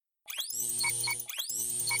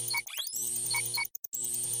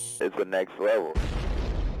is the next level.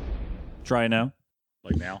 Try it now.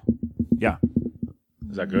 Like now? Yeah.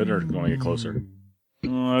 Is that good, or do you want to get closer?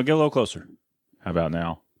 Get a little closer. How about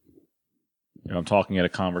now? I'm talking at a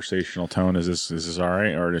conversational tone. Is this all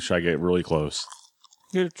right, or should I get really close?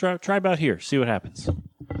 Try about here. See what happens.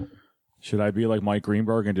 Should I be like Mike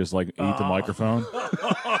Greenberg and just like eat the microphone?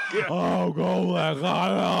 Oh, go back.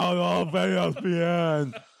 Oh,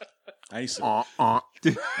 ESPN. I used to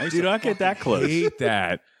Do not get that close. hate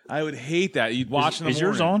that. I would hate that. You'd watch in the Is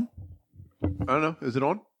yours morning. on? I don't know. Is it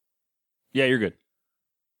on? Yeah, you're good.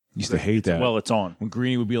 Used to hate that. Well, it's on. When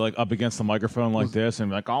Greeny would be like up against the microphone like this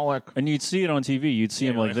and like, oh, like, And you'd see it on TV. You'd see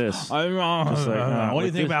him like this. Just like, what do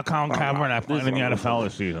you think about Colin Kaepernick playing in the NFL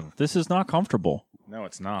this season? This is not comfortable. No,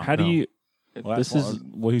 it's not. How do you... Well, this is...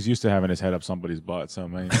 well, he's used to having his head up somebody's butt, so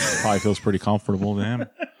man, it probably feels pretty comfortable to him.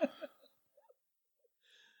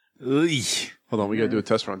 Hold on, we got to do a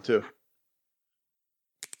test run too.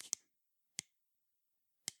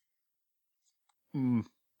 I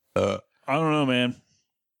don't know, man.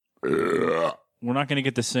 We're not going to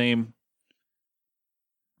get the same...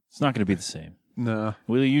 It's not going to be the same. Nah.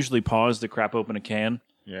 We usually pause to crap open a can,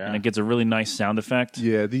 Yeah. and it gets a really nice sound effect.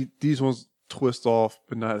 Yeah, these ones twist off,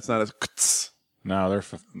 but not. It's not as. No, they're...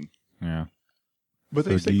 yeah. But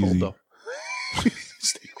they They're stay cold easy. though.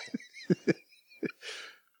 Stay cool.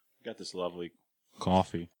 Got this lovely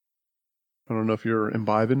coffee. I don't know if you're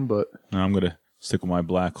imbibing, but Now I'm going to stick with my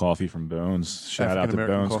black coffee from Bones. Shout out to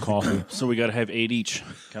African-American Bones Coffee. So we got to have 8 each.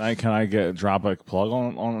 Can I drop a plug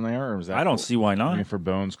on there? Or is that I don't see why I not. mean, for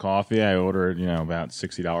Bones Coffee, I ordered, about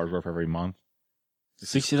 $60 worth every month.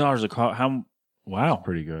 $60 a coffee. How? Wow.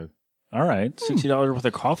 Pretty good. All right. $60 worth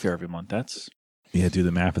of coffee every month. That's... Yeah, do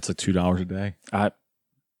the math. It's like $2 a day.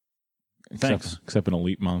 Thanks. Except an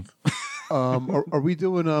elite month. are we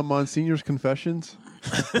doing Monsignor's confessions?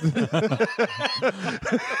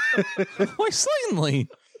 Why suddenly?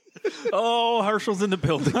 Oh, Herschel's in the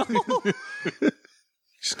building.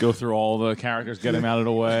 Just go through all the characters, get him out of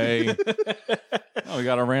the way. Oh, we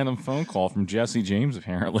got a random phone call from Jesse James,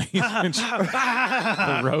 apparently.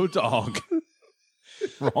 The road dog.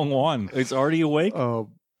 Wrong one. It's already awake?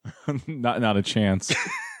 Not a chance.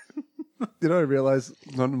 I realized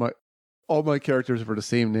all my characters were the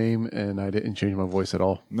same name, and I didn't change my voice at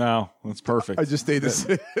all. No, that's perfect. I just stayed the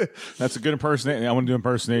same. That's a good impersonation. I want to do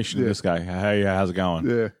impersonation of this guy. Hey, how's it going?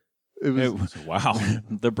 Yeah. It was Wow.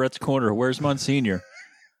 The Brett's Corner. Where's Monsignor?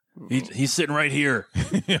 He's sitting right here.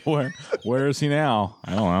 Where is he now?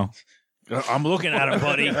 I don't know. I'm looking at him,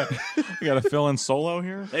 buddy. You got to fill in Solo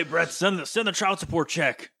here? Hey, Brett, send the child support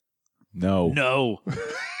check. No.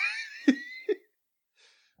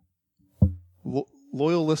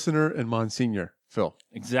 loyal listener and Monsignor, Phil.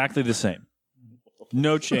 Exactly the same.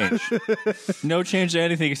 No change. No change to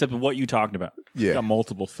anything except what you talked about. Yeah. Got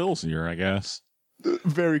multiple Phils here, I guess.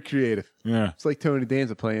 Very creative. Yeah. It's like Tony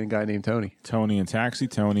Danza playing a guy named Tony. Tony and Taxi,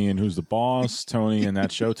 Tony and Who's the Boss, Tony in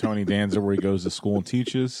that show, Tony Danza, where he goes to school and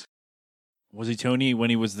teaches. Was he Tony when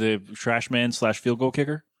he was the trash man / field goal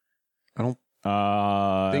kicker? I don't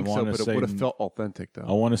I think so, wanna but say- it would have felt authentic, though.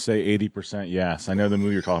 I want to say 80% yes. I know the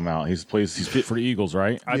movie you're talking about. He's fit for the Eagles,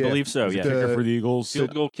 right? I believe so, He's a yeah. kicker for the Eagles.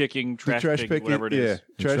 Field goal kicking, trash picking, whatever it is.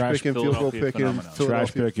 Yeah. Trash picking, field goal Philadelphia picking, phenomenon.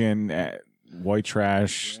 Trash Philadelphia. picking, white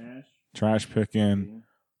trash picking,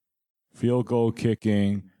 field goal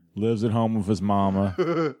kicking, lives at home with his mama.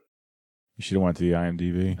 You should have went to the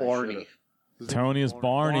IMDb. Barney. Tony is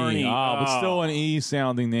Barney. Barney. But still an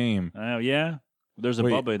E-sounding name. Oh, yeah? There's a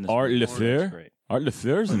Wait, Bubba in this Art movie. Lafleur? That's great. Art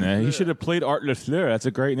Lafleur's in there. He should have played Art Lafleur. That's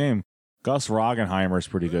a great name. Gus Roggenheimer's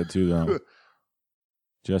pretty good, too, though.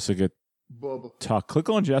 Jessica Bubba. Tuck. Click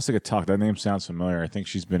on Jessica Tuck. That name sounds familiar. I think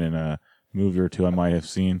she's been in a movie or two I might have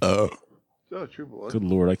seen. Oh, True Blood. Good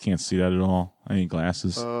Lord, I can't see that at all. I need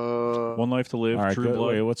glasses. One Life to Live, all right, True good. Blood.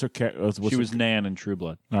 Wait, what's her She was Nan in True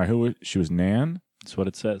Blood. all right, she was Nan? That's what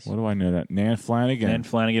it says. What do I know that? Nan Flanagan. Nan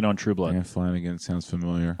Flanagan on True Blood. Nan Flanagan sounds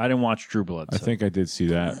familiar. I didn't watch True Blood. I so. think I did see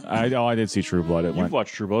that. I did see True Blood. You've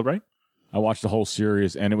watched True Blood, right? I watched the whole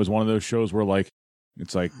series, and it was one of those shows where, like,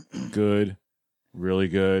 it's like good, really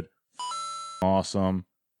good, awesome.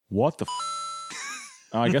 What the?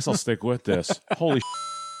 I guess I'll stick with this. Holy!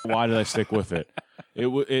 Why did I stick with it?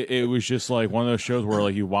 It was just like one of those shows where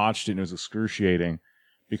like you watched it and it was excruciating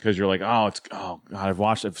because you're like, oh God,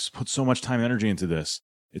 I've put so much time and energy into this.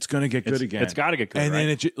 It's gonna get good again. It's got to get good, And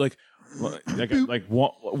right? then it like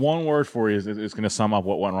one word for you is going to sum up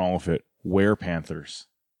what went wrong with it. Werepanthers.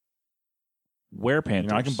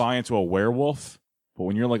 Werepanthers. I can buy into a werewolf, but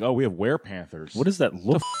when you're like, oh, we have werepanthers. What does that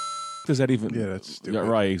look? Does that even? Yeah, that's stupid. Yeah,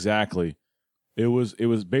 right, exactly. It was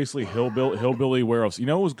basically hillbilly werewolves. You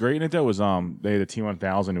know what was great in it though was they had the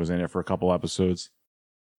T-1000 was in it for a couple episodes.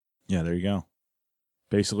 Yeah, there you go.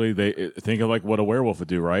 Basically, they think of like what a werewolf would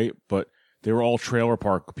do, right? But they were all trailer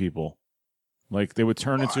park people. Like they would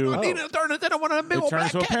turn into I don't want to they turn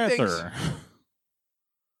into a panther.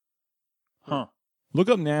 Huh. Look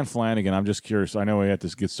up Nan Flanagan. I'm just curious. I know we have to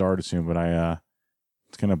get started soon, but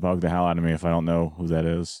it's gonna bug the hell out of me if I don't know who that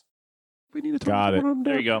is. We need to Got it.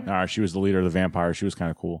 There you go. All right, she was the leader of the vampires. She was kind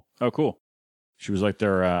of cool. Oh, cool. She was like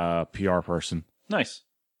their PR person. Nice.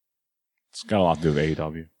 It's got a lot to do with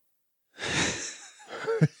AEW.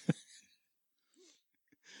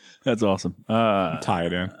 That's awesome. Tie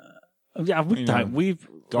it in. Yeah, we've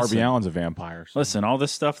Darby listen, Allin's a vampire. So. Listen, all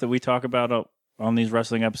this stuff that we talk about on these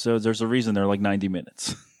wrestling episodes, there's a reason they're like 90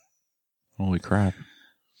 minutes. Holy crap.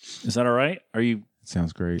 Is that all right?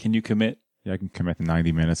 Sounds great. Can you commit? Yeah, I can commit to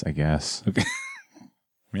 90 minutes, I guess. Okay. I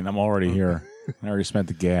mean, I'm already here. I already spent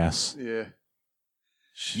the gas. Yeah.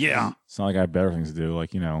 Yeah. It's not like I have better things to do.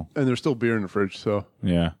 Like, And there's still beer in the fridge, so.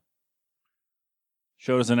 Yeah.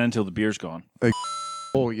 Show doesn't end until the beer's gone.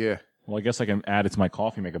 Oh, yeah. Well, I guess I can add it to my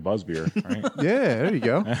coffee, make a buzz beer, right? Yeah, there you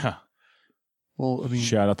go. Yeah. Well, I mean,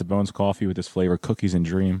 Shout out to Bones Coffee with this flavor, Cookies and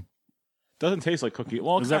Dream. Doesn't taste like cookie.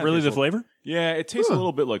 Well, Is that really the flavor? Yeah, it tastes a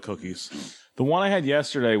little bit like cookies. The one I had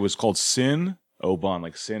yesterday was called Sin Oban,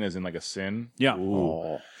 like sin as in like a sin. Yeah.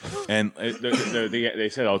 Ooh. And they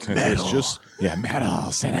said, oh, it's going to taste just... Yeah,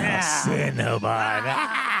 metal, sin Oban.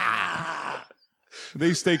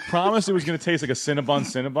 They promised it was going to taste like a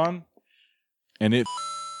Cinnabon, and it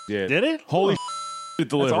did. Did it? Holy it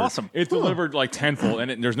delivered. That's awesome. It delivered like tenfold,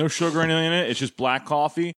 and there's no sugar or anything in it. It's just black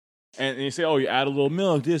coffee. And you say, oh, you add a little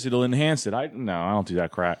milk, it'll enhance it. No, I don't do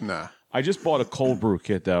that crap. nah. I just bought a cold brew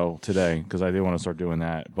kit, though, today, because I did want to start doing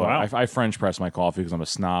that. But Wow. I French press my coffee because I'm a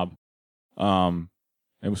snob.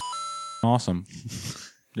 It was awesome.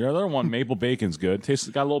 The other one, maple bacon's good. Tastes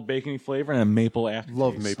got a little bacony flavor and a maple aftertaste.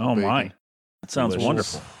 Love maple Oh, bacon. my. That sounds Delicious.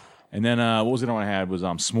 wonderful. And then what was the other one I had was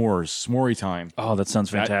s'mores, s'morey time. Oh, that sounds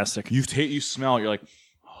That- fantastic. You smell it, you're like,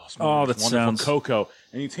 oh, Oh, s'mores, that wonderful sounds- cocoa,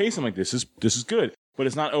 and you taste them like this is good, but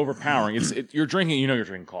it's not overpowering. You're drinking, you're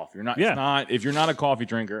drinking coffee. You're not. Yeah. It's not. If you're not a coffee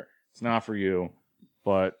drinker, it's not for you.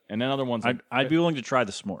 But and then other ones. I'd be willing to try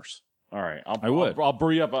the s'mores. all right. I would. I'll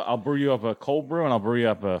brew you up a cold brew, and I'll brew you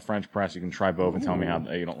up a French press. You can try both and tell me how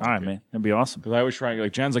you don't. All right, man. That'd be awesome. Because I always try.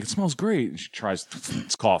 Like Jen's like, it smells great. And she tries.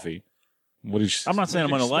 It's coffee. What did you? I'm not saying I'm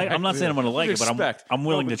going to like. I'm not saying I'm going to like it, but I'm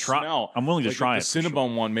willing to try. I'm willing to try it. The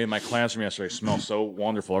Cinnabon one made my classroom yesterday smell so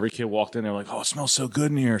wonderful. Every kid walked in, they were like, "Oh, it smells so good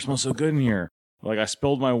in here. It smells so good in here." Like I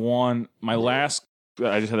spilled my last.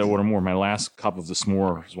 I just had to order more. My last cup of the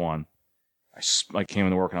s'mores one. I came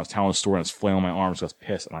into work and I was telling the story and I was flailing my arms because I was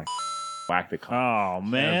pissed and I whacked the cup Oh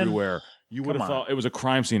man! everywhere. You would have Come on. thought it was a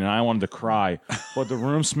crime scene and I wanted to cry, but the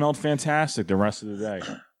room smelled fantastic the rest of the day.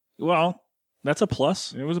 Well, that's a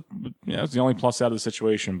plus. It was the only plus out of the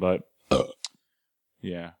situation, but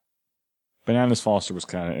yeah, Bananas Foster was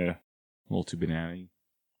kind of a little too banana-y.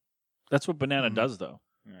 That's what banana does, though.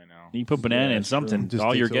 I know. You put banana Yeah, in it's true. something, Just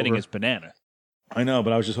all you're takes getting over. is banana. I know,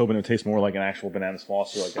 but I was just hoping it would taste more like an actual Bananas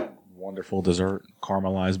Foster, like that wonderful dessert,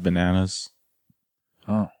 caramelized bananas.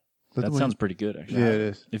 Oh, That's that the sounds way- pretty good. Actually, Yeah, it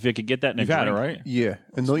is. if you could get that in You've a had it, drink, right? Yeah.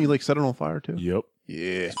 And don't you like set it on fire too? Yep.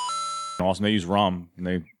 Yeah. Awesome. They use rum, and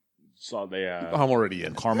they I'm already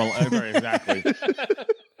in. caramel. Exactly.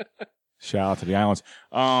 Shout out to the islands.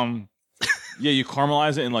 Yeah, you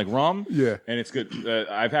caramelize it in like rum. Yeah. And it's good.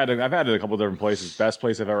 I've had it a couple of different places. Best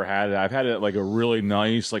place I've ever had it. I've had it at like a really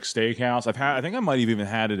nice like steakhouse. I think I might have even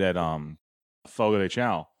had it at Fogo de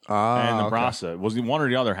Chao and Nebraska. Was the one or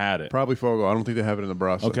the other had it? Probably Fogo. I don't think they have it in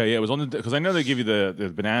Nebraska. Okay, yeah, it was on the because I know they give you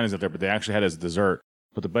the bananas out there, but they actually had it as a dessert.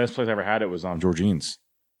 But the best place I ever had it was Georgine's.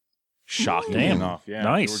 Shockingly Damn. enough, yeah.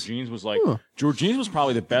 Nice. Georgine's was like Huh. Georgine's was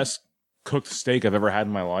probably the best cooked steak I've ever had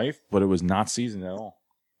in my life, but it was not seasoned at all.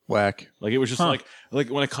 Whack. Like it was just Huh. like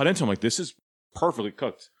when I cut into it, I'm like, this is perfectly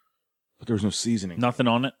cooked, but there was no seasoning. nothing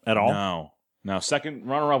on it at all. No. Second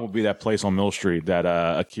runner up will be that place on Mill Street, that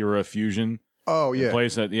Akira Fusion Oh, yeah.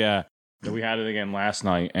 place that we had it again last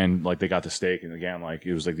night, and like they got the steak, and again like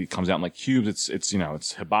it was like it comes out in like cubes. It's it's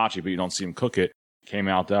hibachi, but you don't see them cook it. Came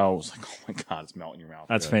out though, it was like, oh my god, it's melting in your mouth.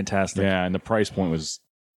 That's Good. fantastic. Yeah, and the price point was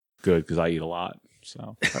good because I eat a lot.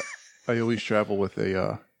 So I always travel with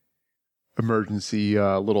a emergency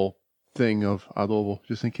little thing of adobo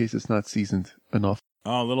just in case it's not seasoned enough.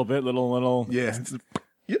 a little bit, little. Yeah.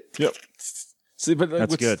 Yep. See, but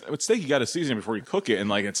That's good. With steak, you got to season it before you cook it, and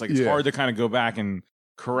like it's Yeah. hard to kind of go back and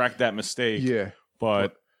correct that mistake. Yeah.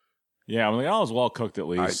 But I'm like, oh, it was well cooked at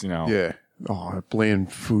least, Yeah. Oh, that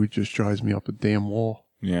bland food just drives me up a damn wall.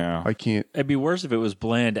 Yeah. I can't. It'd be worse if it was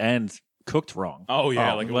bland and cooked wrong. Oh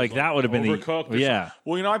yeah, like that would have been overcooked. the yeah.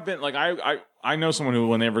 Well, I've been like I know someone who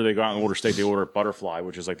whenever they go out and order steak, they order butterfly,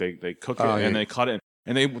 which is like they cook it and they cut it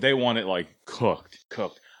and they want it like cooked.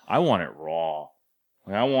 I want it raw.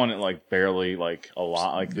 Like, I want it like barely like a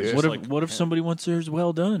lot. Like What if somebody wants theirs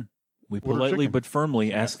well done? We politely but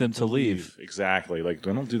firmly ask them to leave. Exactly. Like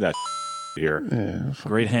don't do that here. Yeah,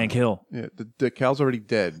 Great Hank Hill. Yeah, the cow's already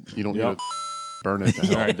dead. You don't need to burn it.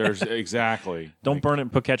 All right, there's exactly. Don't burn it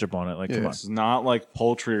and put ketchup on it. Like, come on. It's not like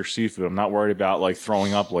poultry or seafood. I'm not worried about like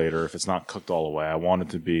throwing up later if it's not cooked all the way. I want it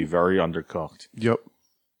to be very undercooked. Yep.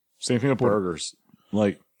 Same thing with burgers.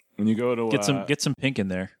 Like when you go to Get some pink in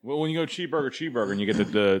there. well, when you go cheeseburger and you get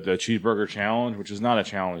the cheeseburger challenge, which is not a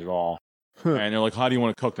challenge at all, and they're like, "How do you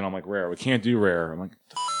want it cooked?" And I'm like, "Rare." We can't do rare. I'm like,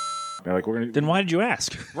 they're like, "We're gonna." Then why did you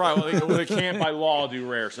ask? Right. Well, they can't by law do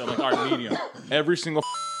rare. So I'm like, all right, medium. Every single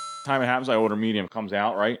time it happens, I order medium. Comes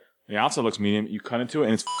out right. The outside looks medium. You cut into it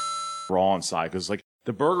and it's raw inside because like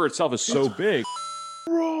the burger itself is so big.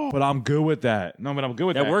 Raw. But I'm good with that. No, but I'm good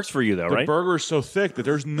with that. That works for you though, The right? burger is so thick that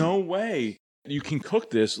there's no way you can cook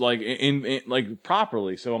this like in like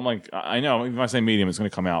properly. So I'm like, I know if I say medium, it's going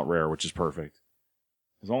to come out rare, which is perfect.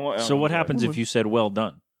 So what happens if you said well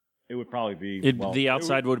done? It would probably be The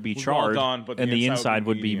outside would be well charred, done, but and the inside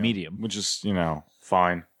would be medium. which is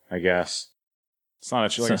fine, I guess. It's not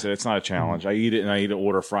like I said, it's not a challenge. I eat it and I eat an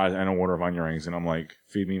order of fries and an order of onion rings, and I'm like,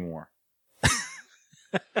 feed me more.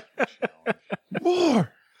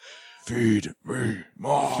 More. Feed me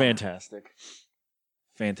more. Fantastic.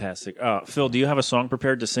 Phil, do you have a song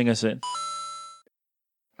prepared to sing us in?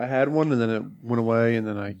 I had one and then it went away and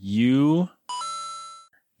then I. You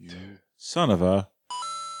Son of a.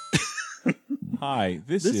 Hi,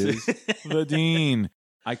 this is the Dean.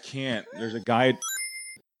 I can't. There's a guy,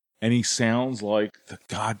 and he sounds like the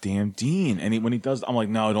goddamn Dean. And when he does, I'm like,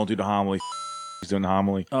 no, don't do the homily. He's doing the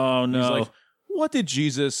homily. Oh no. He's like, what did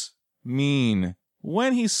Jesus mean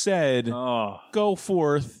when he said, go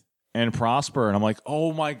forth and prosper? And I'm like,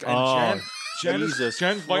 oh my God. Jen, I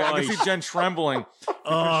can see Jen trembling.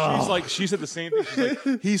 She said the same thing. She's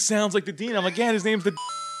like, he sounds like the Dean. I'm like, yeah, his name's the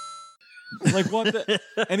like what the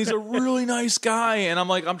and he's a really nice guy. And I'm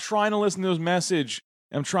like, I'm trying to listen to his message.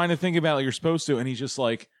 I'm trying to think about it like you're supposed to. And he's just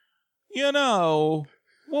like,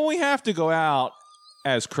 when we have to go out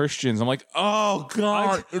as Christians, I'm like, oh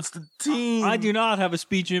God, it's the Dean. I do not have a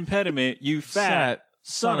speech impediment, you fat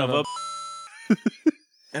son of a.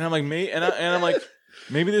 And I'm like, I'm like,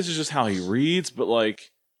 maybe this is just how he reads, but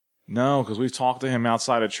like, no, because we've talked to him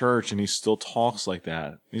outside of church, and he still talks like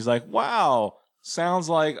that. He's like, wow, sounds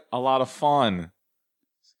like a lot of fun. God,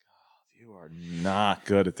 you are not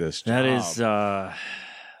good at this job.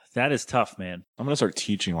 That is tough, man. I'm gonna start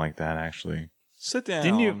teaching like that. Actually, sit down.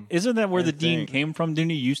 Didn't you? Isn't that where the Dean came from?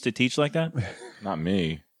 Didn't you used to teach like that? Not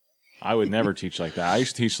me. I would never teach like that. I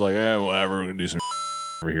used to teach like, whatever, we're gonna do some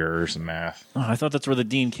over here or some math. Oh, I thought that's where the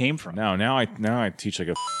Dean came from. No, now I teach like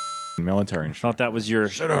a military instructor. I thought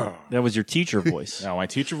that was your teacher voice. No, my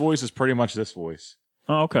teacher voice is pretty much this voice.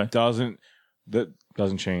 Oh, okay. That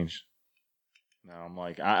doesn't change. No, I'm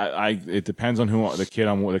like it depends on the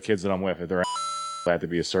kids that I'm with. If they're I have to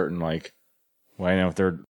be a certain like way. If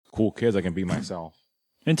they're cool kids, I can be myself.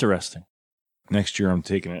 Interesting. Next year, I'm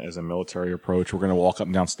taking it as a military approach. We're going to walk up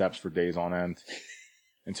and down steps for days on end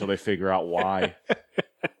until they figure out why.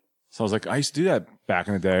 So I was like, I used to do that back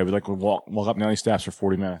in the day. I would like walk up and down these steps for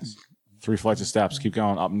 40 minutes. 3 flights of steps. Keep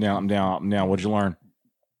going up and down, up and down, up and down. What did you learn?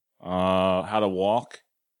 How to walk.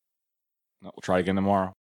 No, we'll try again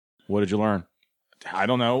tomorrow. What did you learn? I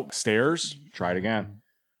don't know. Stairs. Try it again.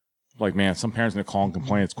 Like, man, some parents are going to call and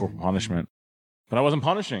complain it's corporal punishment. But I wasn't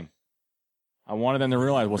punishing. I wanted them to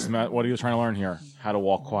realize what are you trying to learn here? How to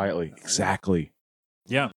walk quietly. Exactly.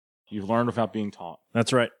 Yeah. You've learned without being taught.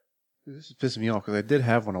 That's right. This is pissing me off because I did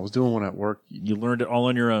have one. I was doing one at work You learned it all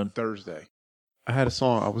on your own. Thursday. I had a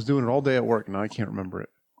song. I was doing it all day at work, and I can't remember it.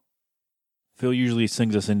 Phil usually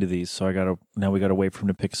sings us into these, so we gotta wait for him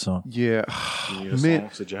to pick a song. Yeah, You need a man, song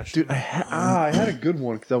suggestion? dude, I had a good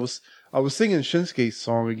one because I was singing Shinsuke's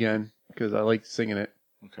song again because I like singing it,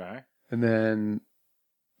 Okay. and then,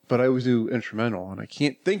 but I always do instrumental, and I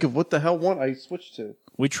can't think of what the hell one I switched to.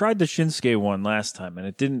 We tried the Shinsuke one last time, and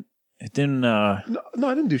it didn't. No,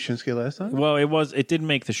 I didn't do Shinsuke last time. Well, it didn't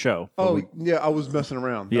make the show. Oh, yeah, I was messing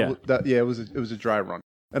around. Yeah. It was a dry run.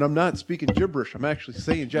 And I'm not speaking gibberish. I'm actually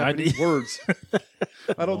saying Japanese words.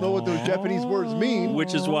 I don't know what those Japanese words mean.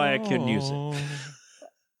 Which is why I couldn't use it.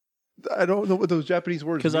 I don't know what those Japanese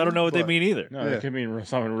words mean. Because I don't know what they mean either. No, that could mean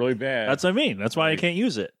something really bad. That's what I mean. That's why I can't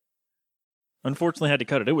use it. Unfortunately, I had to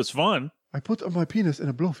cut it. It was fun. I put on my penis in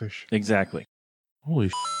a blowfish. Exactly.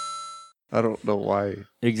 Holy I don't know why.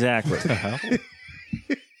 Exactly. What the hell?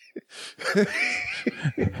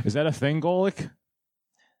 Is that a thing, Golic?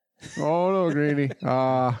 Oh no, Greeny.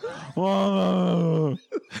 Whoa.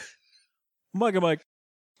 Mike,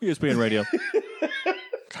 ESPN Radio.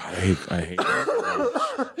 God, I hate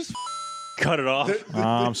that. Cut it off.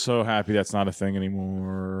 I'm so happy that's not a thing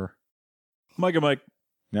anymore. Mike.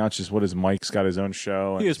 Now it's just, what is Mike's got his own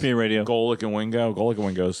show? And ESPN Radio. Golic and Wingo. Golic and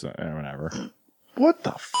Wingo's whatever. What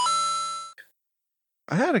the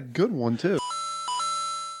I had a good one too.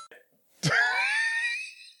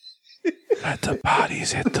 Let the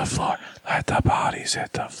bodies hit the floor. Let the bodies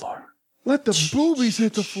hit the floor. Let the boobies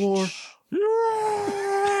hit the floor.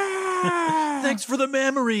 Thanks for the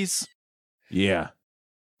memories. Yeah.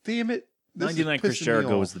 Damn it. This is 99 Chris pissing me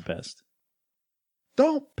Jericho off. was the best.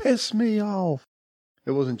 Don't piss me off.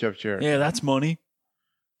 It wasn't Jeff Jarrett. Yeah, that's money.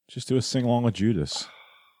 Just do a sing along with Judas.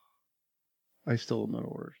 I still don't know the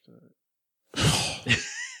words to it.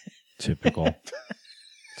 Typical.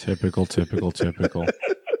 Typical.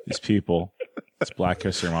 These people. It's Black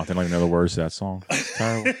History Month. They don't even know the words to that song. It's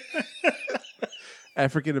terrible.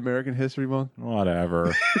 African American History Month.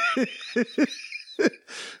 Whatever.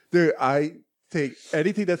 Dude, I take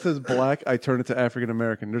anything that says black, I turn it to African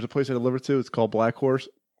American. There's a place I deliver to. It's called Black Horse.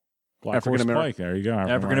 Black African Horse American. Pike. There you go.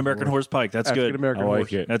 African American horse pike. That's African good. American I like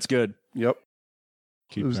horse. it. That's good. Yep.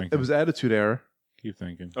 Keep It thinking. was Attitude Era. Keep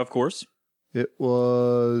thinking. Of course. It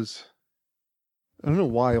was. I don't know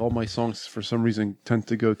why all my songs, for some reason, tend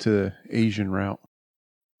to go to the Asian route.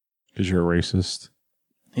 Because you're a racist.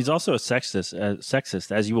 He's also a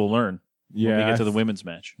sexist, as you will learn Yeah. when we get to the women's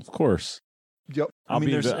match. Of course. Yep. I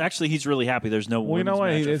mean, actually, he's really happy. There's no Well, you know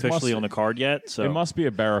women's what? match It officially must- on the card yet. So It must be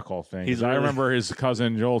a Baracol thing. He's 'Cause I really- remember his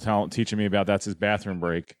cousin Joel teaching me about that's his bathroom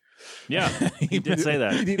break. yeah, he did say You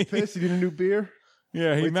that. need a piss? You need a new beer?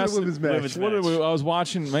 Yeah, he Wait till messaged women's match. women's What did match. I was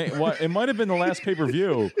watching. It might have been the last pay per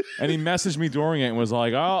view, and he messaged me during it and was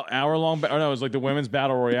like, "Oh, hour long." No, it was like the women's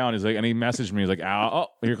battle royale. And he's like, and he messaged me. He's like, "Oh,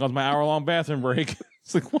 here comes my hour long bathroom break."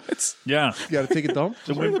 It's like, what? Yeah, You got to take a dump?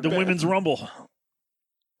 the women's rumble.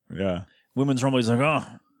 Yeah, Women's rumble. He's like, oh,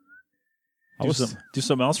 I was do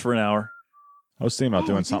something else for an hour. I was thinking about Oh, I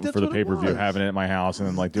doing think something that's for the what it pay per view, was. having it at my house, and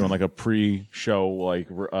then like doing like a pre-show like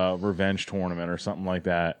revenge tournament or something like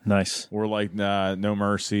that. Nice. Or like No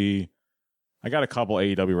Mercy. I got a couple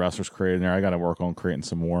AEW wrestlers created in there. I got to work on creating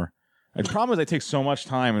some more. And the problem is they take so much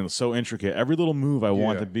time and it's so intricate. Every little move I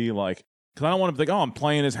want Yeah. to be like, because I don't want to be like, oh, I'm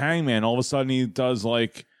playing as Hangman. All of a sudden he does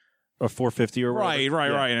like, A 450 or whatever.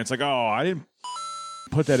 right. And it's like, oh, I didn't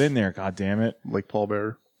put that in there. God damn it. Like Paul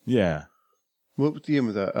Bearer. Yeah. What team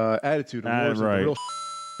was that? Attitude. Awards, like right. the real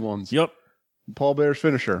ones. Yep. Paul Bear's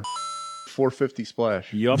finisher. 450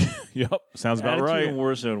 splash. Yep. Yep. Sounds about Attitude right. and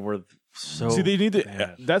Warzone were so. See, they need to.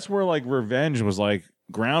 bad. That's where like Revenge was like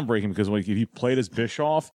groundbreaking because like if you played as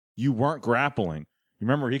Bischoff, you weren't grappling. You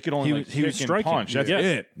remember he could only He like was- he was kick and striking. punch. That's Yeah.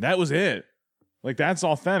 it. That was it. Like that's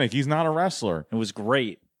authentic. He's not a wrestler. It was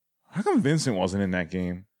great. How come Vincent wasn't in that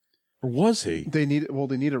game? Or was he? They need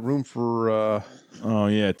a room for Oh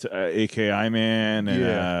yeah, AKI Man and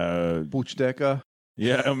Yeah. Buchdeka.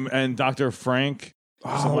 and Dr. Frank,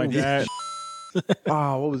 something like that.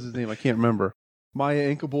 What was his name? I can't remember. Maya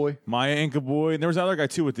Ankle Boy. Maya Inca Boy. And there was that other guy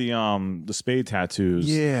too with the spade tattoos.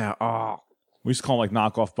 Yeah. We used to call him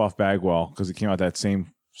like knockoff Buff Bagwell because he came out that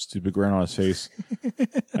same stupid grin on his face. I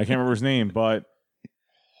can't remember his name, but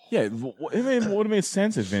yeah, it would have made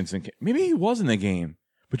sense if Vincent. Maybe he was in the game,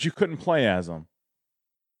 but you couldn't play as him.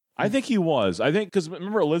 I think he was. I think because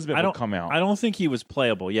remember Elizabeth would come out. I don't think he was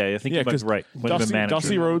playable. Yeah, I think Yeah, he might 'cause be right. Would have been manager.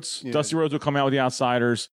 Dusty Rhodes. Yeah. Dusty Rhodes would come out with the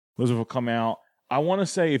Outsiders. Elizabeth would come out. I want to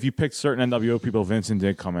say if you picked certain NWO people, Vincent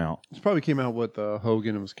did come out. This probably came out with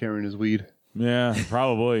Hogan and was carrying his weed. Yeah,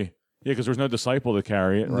 probably. Yeah, because there's no disciple to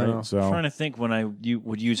carry it, right? No. I'm So trying to think when you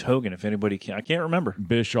would use Hogan if anybody can. I can't remember.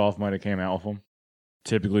 Bischoff might have came out with him.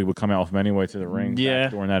 Typically would come out with him anyway to the ring. Yeah.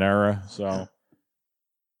 Back during that era. So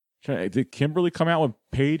did Kimberly come out with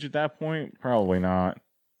Paige at that point? Probably not.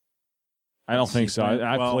 I don't think so.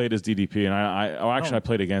 I played as DDP, and I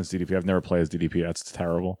played against DDP. I've never played as DDP. That's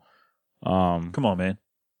terrible. Come on, man.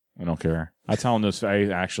 I don't care. I tell him this.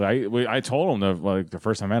 I told him the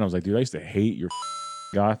first time I met him, I was like, dude, I used to hate your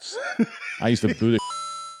guts. I used to boo the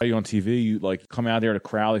out of you on TV. You like come out there to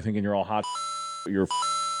crowd, like, thinking you're all hot, your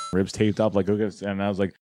ribs taped up, like and I was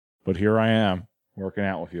like, but here I am working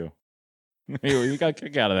out with you. You got a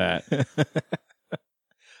kick out of that.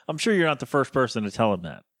 I'm sure you're not the first person to tell him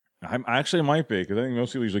that. I actually might be because I think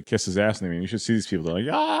most people usually kiss his ass in the mean. You should see these people. They're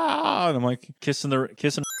like, ah, and I'm like, Kissing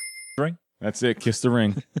ring. that's it. Kiss the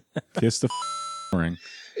ring. Kiss the ring.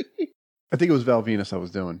 I think it was Val Venus I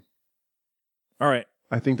was doing. All right.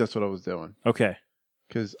 I think that's what I was doing. Okay.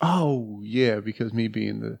 Because because me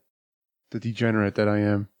being the degenerate that I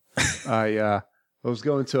am, I was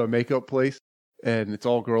going to a makeup place, and it's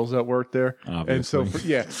all girls that work there. Obviously.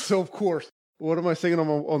 And so of course, what am I singing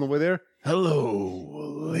on the way there?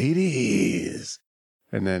 Hello, ladies.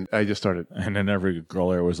 And then I just started. And then every girl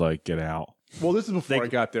there was like, "Get out." Well, this is before I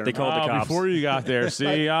got there. They called the cops. Before you got there.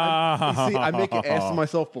 See, I make an ass of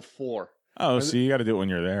myself before. Oh, see, you got to do it when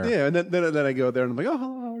you're there. Yeah, and then I go there and I'm like, oh,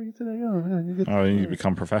 hello, how are you today? Oh, yeah, you're good. Oh, you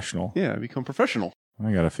become professional. Yeah, I become professional.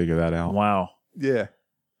 I got to figure that out. Wow. Yeah.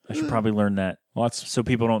 I should probably learn that. Well, that's So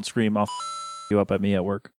people don't scream, I'll you up at me at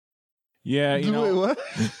work. yeah, you know, Wait, what?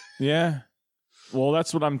 yeah. Well,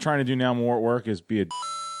 that's what I'm trying to do now more at work is be a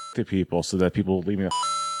to people so that people leave me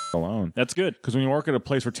the alone. That's good. Because when you work at a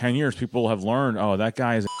place for 10 years, people have learned, oh, that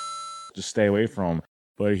guy is just stay away from him.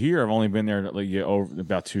 But here, I've only been there like over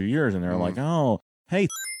about 2 years, and they're like, oh, hey.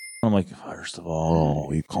 I'm like, first of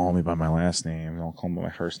all, you call me by my last name. Don't call me by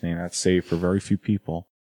my first name. That's safe for very few people.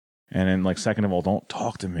 And then, like, second of all, don't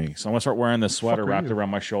talk to me. So I'm going to start wearing this sweater wrapped around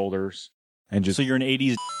my shoulders. And just So you're an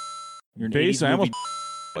 80s. You're an 80s basically,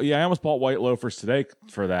 movie. I almost bought white loafers today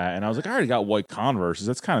for that. And I was like, I already got white Converses.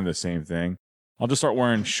 That's kind of the same thing. I'll just start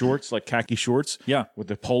wearing shorts, like khaki shorts. Yeah. With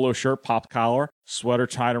the polo shirt, pop collar, sweater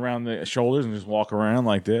tied around the shoulders, and just walk around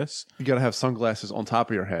like this. You got to have sunglasses on top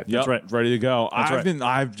of your head. Yep, right. ready to go. That's right.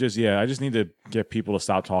 I just need to get people to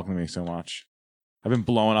stop talking to me so much. I've been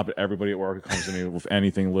blowing up at everybody at work who comes to me with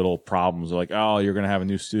anything little problems. They're like, oh, you're going to have a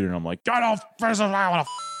new student. I'm like, God, I want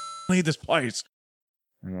to leave this place.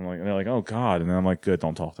 And they're like, oh, God. And then I'm like, good,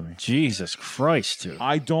 don't talk to me. Jesus Christ, dude.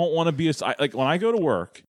 I don't want to be like when I go to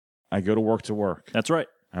work, I go to work to work. That's right.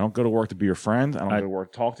 I don't go to work to be your friend. I don't go to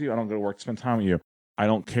work to talk to you. I don't go to work to spend time with you. I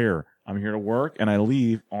don't care. I'm here to work and I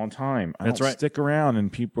leave on time. I That's don't right. stick around and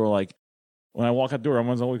people are like, when I walk out the door,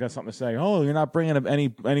 everyone's always got something to say. Oh, you're not bringing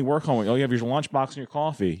any work home. Oh, you have your lunchbox and your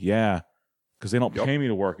coffee. Yeah, because they don't pay me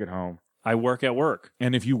to work at home. I work at work.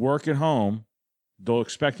 And if you work at home, they'll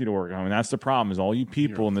expect you to work at home. And that's the problem is all you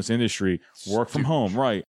people in this industry work from home.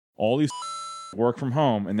 Right. All these work from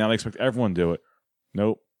home and now they expect everyone to do it.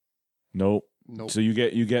 Nope. So you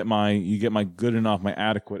get my good enough, my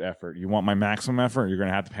adequate effort. You want my maximum effort, you're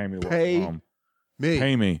gonna have to pay me to work from home.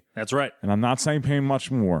 Pay me. That's right. And I'm not saying pay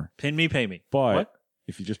much more. Pay me. But What?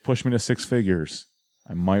 if you just push me to 6 figures,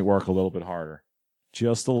 I might work a little bit harder.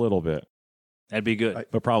 Just a little bit. That'd be good.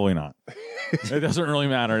 But probably not. It doesn't really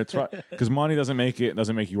matter. It's because money doesn't make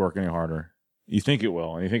you work any harder. You think it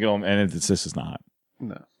will, and you think it'll, and it's just is not.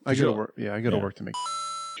 No, I go to work. Yeah, I go to work to make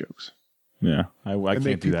jokes. Yeah, I and can't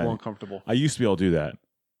make do people that. uncomfortable. I used to be able to do that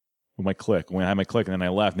with my clique. When I had my clique, and then I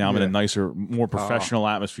left. Now I'm in a nicer, more professional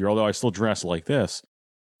atmosphere. Although I still dress like this,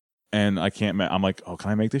 and I can't. I'm like, oh, can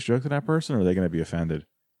I make this joke to that person, or are they going to be offended?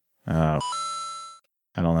 I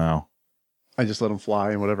don't know. I just let them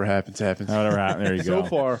fly, and whatever happens, happens. Whatever happens, there you go. So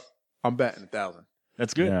far, I'm batting 1,000.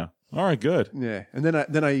 That's good. Yeah. All right. Good. Yeah, and then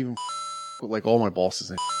I even with like all my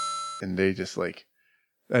bosses, and they just like,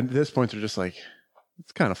 at this point, they're just like,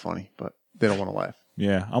 it's kind of funny, but they don't want to laugh.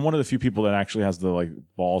 Yeah, I'm one of the few people that actually has the like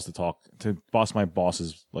balls to talk to bust my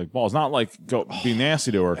boss's like balls. Not like go be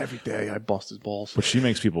nasty to her. Every day I bust his balls. But she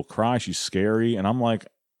makes people cry. She's scary, and I'm like,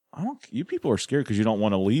 I don't. You people are scared because you don't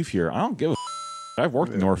want to leave here. I don't give a. I've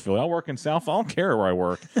worked in North Philly. I work in South. I don't care where I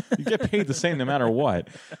work. You get paid the same no matter what.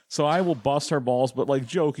 So I will bust her balls, but like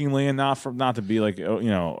jokingly and not to be like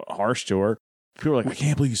harsh to her. People are like, I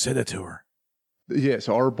can't believe you said that to her. Yeah,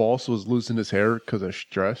 so our boss was losing his hair because of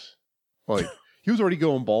stress. Like he was already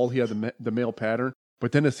going bald. He had the male pattern,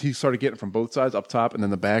 but then he started getting from both sides, up top and then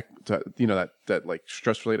the back. That like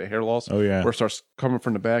stress related hair loss. Oh yeah, where it starts coming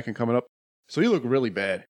from the back and coming up. So he looked really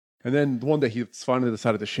bad. And then one day he finally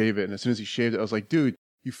decided to shave it. And as soon as he shaved it, I was like, dude,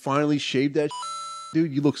 you finally shaved that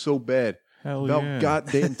dude. You look so bad. Hell About yeah.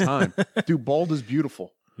 goddamn time. Dude, bald is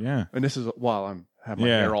beautiful. Yeah. And this is while I'm having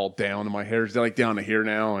my hair all down and my hair's like down to here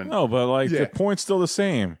now. And no, but like the point's still the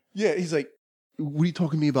same. yeah, he's like, what are you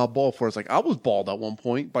talking to me about bald for? It's like, I was bald at one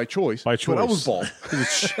point by choice. By choice. But I was bald.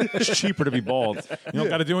 It's cheaper to be bald. You don't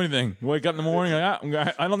got to do anything. You wake up in the morning,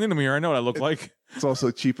 like, I don't need a mirror. I know what I look like. It's also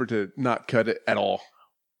cheaper to not cut it at all.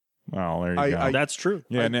 Well, there you go. That's true.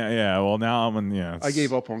 Yeah, well, now I'm in, I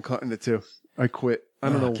gave up on cutting it too. I quit. I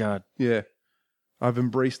don't know. God. Yeah. I've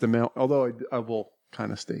embraced the mountain, although I will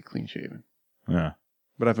kind of stay clean shaven. Yeah.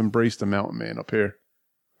 But I've embraced the mountain man up here.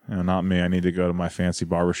 No, not me. I need to go to my fancy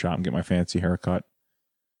barbershop and get my fancy haircut.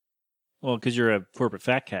 Well, because you're a corporate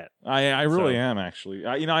fat cat. I really am, actually.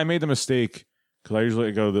 I made the mistake because I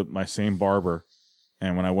usually go to my same barber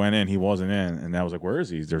And when I went in, he wasn't in. And I was like, where is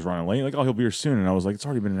he? He's running late. Like, oh, he'll be here soon. And I was like, it's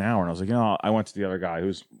already been an hour. And I was like, I went to the other guy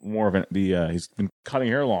who's more of he's been cutting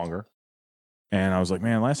hair longer. And I was like,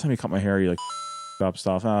 man, last time he cut my hair, he like up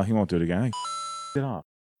stuff. He won't do it again. It up.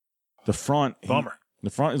 The front. Bummer. The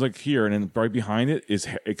front is like here. And then right behind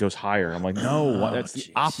it goes higher. I'm like, no, that's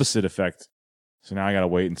the opposite effect. So now I got to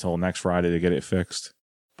wait until next Friday to get it fixed.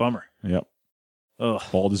 Bummer. Yep. Ugh.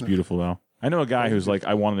 Bald is beautiful, though. I know a guy who's like,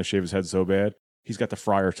 I wanted to shave his head so bad. He's got the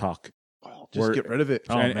friar tuck. Just get rid of it.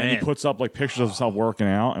 And he puts up like pictures of himself working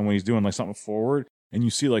out. And when he's doing like something forward, and you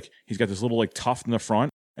see like he's got this little like tuft in the front,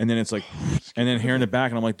 and then it's like, and then hair in the back.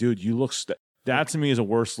 And I'm like, dude, you look, that to me is a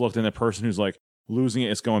worse look than the person who's like losing it.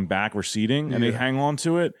 It's going back, receding, and they hang on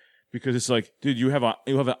to it because it's like, dude, you have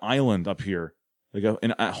an island up here. Like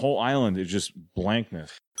a whole island is just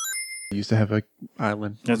blankness. I used to have an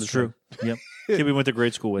island. That's true. Yep. Kid we went to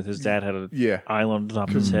grade school with, his dad had an island on top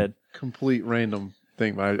of his head. Complete random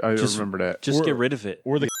thing, but I remember that. Just get rid of it.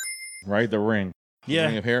 Or the right, the ring. Yeah. The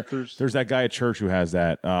ring of hair. There's that guy at church who has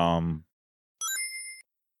that.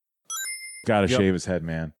 Gotta shave his head,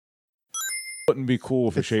 man. Wouldn't be cool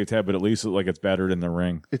if he shaved head, but at least like it's better than the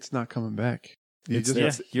ring. It's not coming back.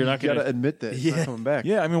 You're not going to admit that it's not coming back.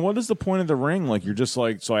 Yeah, I mean, what is the point of the ring? Like, you're just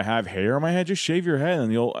like, so I have hair on my head. Just shave your head,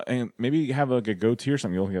 and maybe have like a goatee or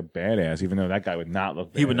something. You'll look like a badass, even though that guy would not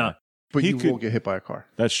look. He would not. But you will get hit by a car.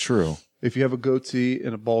 That's true. If you have a goatee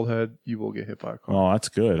and a bald head, you will get hit by a car. Oh, that's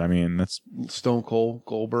good. I mean, that's Stone Cold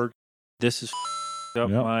Goldberg. This is up.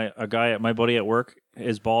 Yep. My buddy at work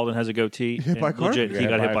is bald and has a goatee. Hit by a car? Legit, he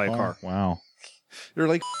got hit by a car. Wow. They're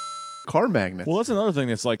like car magnets. Well, that's another thing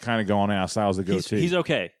that's like kind of going out of style is the goatee. He's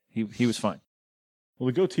okay. He was fine.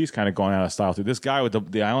 Well, the goatee's kind of going out of style too. This guy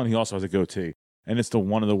with the island, he also has a goatee, and it's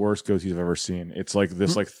one of the worst goatees I've ever seen. It's like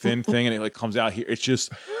this like thin thing, and it like comes out here. It's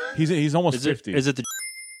just he's almost 50. Is it the?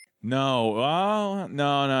 No,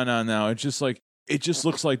 no. It's just like it just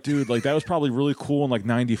looks like, dude, like that was probably really cool in like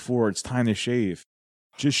 '94. It's time to shave.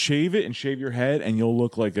 Just shave it and shave your head, and you'll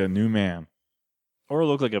look like a new man, or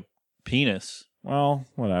look like a penis. Well,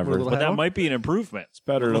 whatever. But that might be an improvement. It's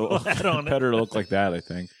better to look like that, I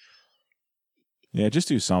think. Yeah, just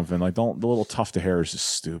do something. Like, the little tuft of hair is just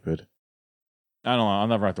stupid. I don't know. I'll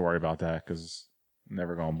never have to worry about that because I'm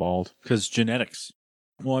never going bald. Because genetics.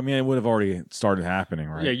 Well, I mean, it would have already started happening,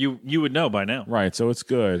 right? Yeah, you would know by now. Right, so it's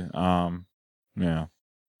good. Yeah.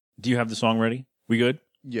 Do you have the song ready? We good?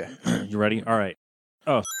 Yeah. You ready? All right.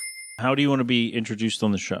 Oh, how do you want to be introduced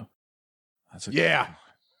on the show?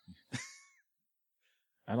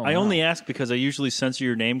 I only ask because I usually censor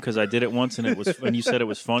your name because I did it once and you said it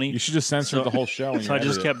was funny. You should just censor the whole show. So I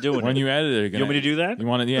just kept doing it. When you edit it, you want me to do that? You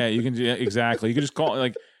want to? Yeah, you can do exactly. You can just call it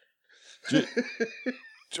like,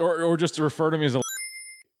 or just refer to me as a.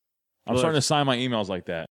 I'm starting to sign my emails like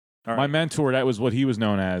that. Right. My mentor, that was what he was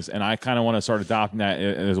known as, and I kind of want to start adopting that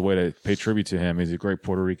as a way to pay tribute to him. He's a great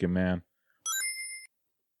Puerto Rican man.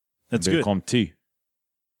 That's they good. Call him T.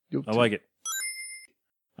 I like it.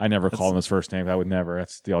 I never call him his first name. I would never.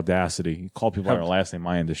 That's the audacity. You call people by their last name in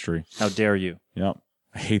my industry. How dare you? Yep.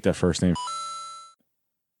 I hate that first name.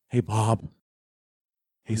 Hey, Bob.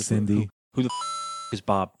 Hey, Cindy. Who the is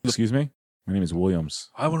Bob? Excuse me? My name is Williams.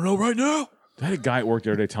 I want to know right now. I had a guy at work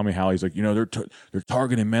the other day tell me how he's like, they're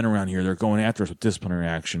targeting men around here. They're going after us with disciplinary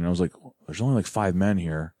action. And I was like, there's only like 5 men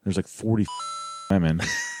here. There's like 40 women.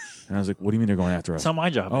 And I was like, what do you mean they're going after us? That's how my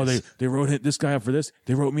job is. Oh, they wrote this guy up for this.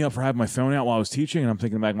 They wrote me up for having my phone out while I was teaching. And I'm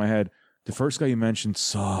thinking back in my head, the first guy you mentioned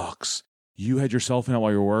sucks. You had your cell phone out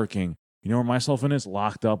while you were working. You know where my cell phone is?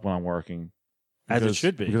 Locked up when I'm working. As it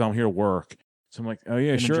should be. Because I'm here to work. So I'm like, oh,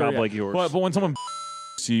 yeah, sure. A job like yours. But when someone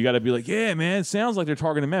so you got to be like, yeah, man, it sounds like they're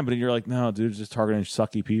targeting men. But you're like, no, dude, it's just targeting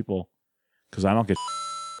sucky people. Because I don't get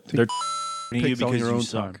they're targeting you because you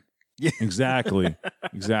suck. Yeah. Exactly.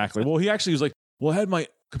 Well, he actually was like, well, I had my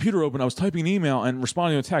computer open. I was typing an email and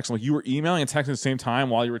responding to a text. I'm like, you were emailing and texting at the same time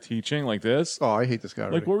while you were teaching like this? Oh, I hate this guy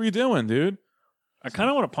already. Like, what were you doing, dude? I kind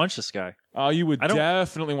of want to punch this guy. Oh, you would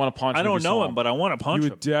definitely want to punch him. I don't know him, but I want to punch him. You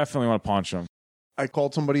would definitely want to punch him. I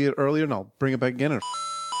called somebody earlier, and I'll bring it back again.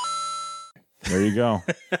 There you go.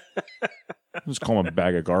 Just call him a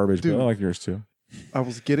bag of garbage, dude, but I like yours too. I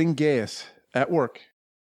was getting gas at work.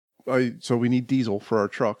 So we need diesel for our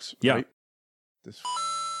trucks. Yeah. Right?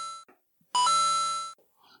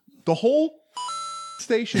 The whole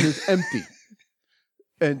station is empty.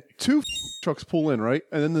 And 2 trucks pull in, right?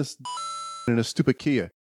 And then this and a stupid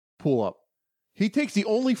Kia pull up. He takes the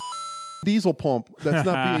only diesel pump that's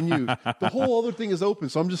not being used. The whole other thing is open,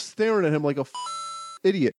 so I'm just staring at him like a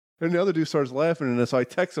idiot. And the other dude starts laughing, and so I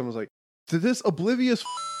text him. I was like, "Did this oblivious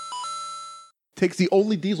takes the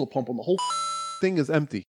only diesel pump on the whole thing is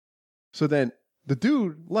empty?" So then The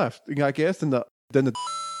dude left and got gas, and then the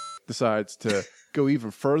decides to go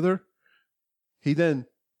even further. He then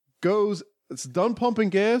goes, it's done pumping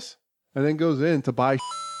gas, and then goes in to buy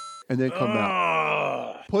and then come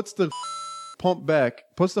out. Puts the pump back,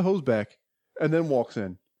 puts the hose back, and then walks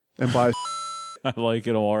in and buys. I like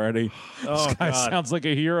it already. Oh, This guy God. sounds like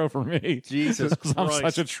a hero for me. Jesus I'm Christ.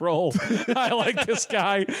 such a troll. I like this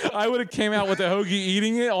guy. I would have came out with a hoagie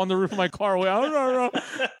eating it on the roof of my car.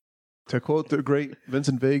 To quote the great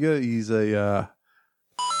Vincent Vega, he's a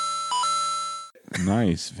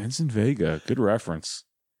Nice. Vincent Vega. Good reference.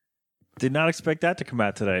 Did not expect that to come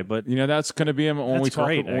out today, but You know, that's going to be him when we That's talk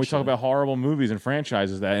great, when we talk actually. about horrible movies and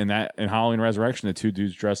franchises. That in Halloween Resurrection, the two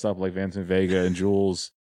dudes dressed up like Vincent Vega and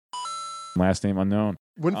Jules, last name unknown.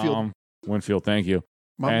 Winfield. Winfield, thank you.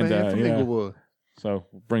 My and, man from yeah. Inglewood. So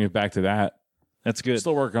bring it back to that. that's good.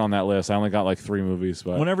 Still working on that list. I only got like 3 movies,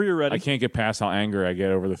 but Whenever you're ready. I can't get past how angry I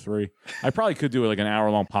get over the 3. I probably could do like an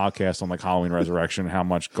hour-long podcast on like Halloween Resurrection, how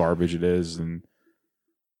much garbage it is,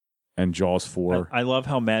 and Jaws 4. I love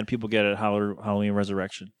how mad people get at Halloween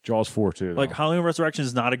Resurrection. Jaws 4 too. Like though. Halloween Resurrection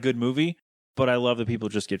is not a good movie, but I love that people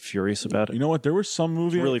just get furious about it. You know what? There was some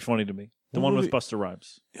movie. It's really funny to me. The What one movie- with Busta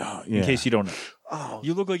Rhymes. yeah. In case you don't know, Oh,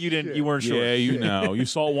 you look like you weren't sure. Yeah, you know. You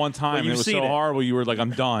saw it one time and you've it was seen so it. horrible you were like,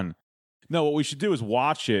 I'm done. No, what we should do is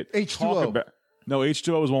watch it. H2O. talk about- No,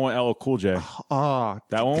 H2O was one with LL Cool J.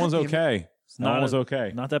 That one was okay. That not one was a-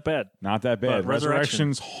 okay. Not that bad. Not that bad. but Resurrection-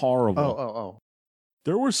 Resurrection's horrible. Oh.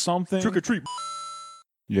 There was something. Trick or treat.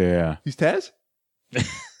 Yeah. He's Taz?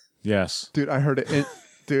 Yes. Dude, I heard it.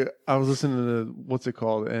 Dude, I was listening to what's it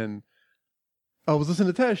called? And I was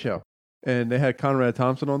listening to Taz show. And they had Conrad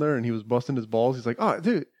Thompson on there and he was busting his balls. He's like, oh,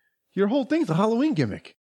 dude, your whole thing's a Halloween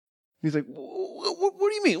gimmick. He's like, what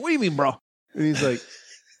do you mean? What do you mean, bro? And he's like,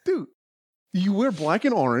 dude, you wear black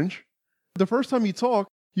and orange. The first time you talk,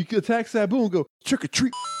 you can attack Sabu and go, trick or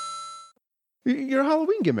treat. You're a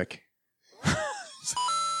Halloween gimmick.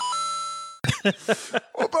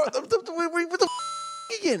 Oh, bro, what the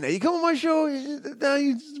you getting there? You come on my show, now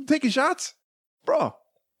you taking shots? Bro.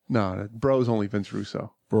 No, bro's only Vince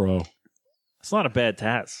Russo. Bro. It's not a bad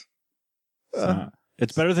Taz. Uh,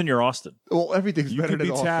 It's better than your Austin. well, everything's You better could be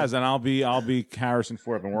than Austin. Taz, and I'll be Harrison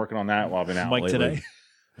Ford. I've been working on that while I've been out Mike lately. today.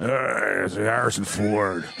 It's Harrison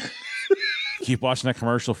Ford. Keep watching that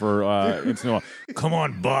commercial for Instant. Come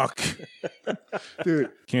on, Buck. Dude,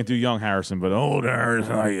 Can't do young Harrison, but old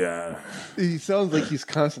Harrison. Yeah. he sounds like he's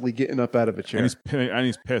constantly getting up out of a chair. And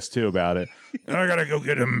he's pissed too about it. I gotta go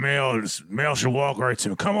get a mail. This mail should walk right to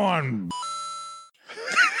me. Come on.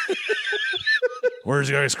 Where's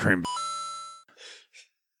the ice cream?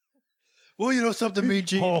 Well, you know something,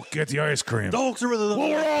 BG. Hulk, get the ice cream. Hulk's over the. Well,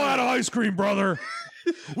 we're all out of ice cream, brother.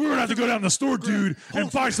 We're gonna have to go down to the store, dude,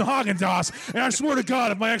 and buy some Haagen-Dazs. And I swear to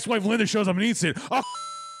God, if my ex-wife Linda shows up and eats it, I'll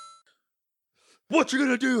What you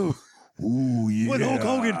gonna do Ooh, yeah. when Hulk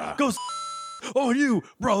Hogan goes on you,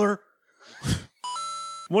 brother?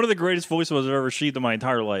 One of the greatest voiceovers I've ever seen in my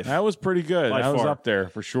entire life. That was pretty good. By That was far. up there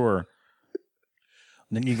for sure.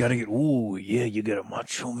 Then you gotta get, you got a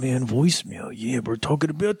Macho Man voicemail. Yeah, we're talking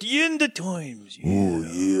about the end of times. Yeah. Oh,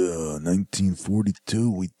 yeah,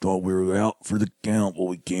 1942. We thought we were out for the count, but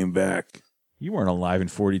we came back. You weren't alive in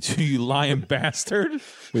 42, you lying bastard.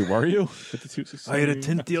 Wait, were you? 52, I had a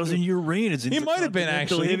 10,000-year reign as He might have been, Intercontinental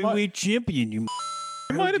actually. He might- heavyweight champion. You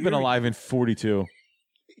He might have been alive in 42.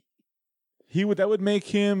 That would make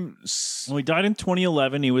him. Well, he died in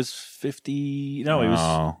 2011. He was 50.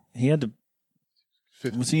 No, he had to.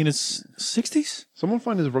 50. Was he in his 60s? Someone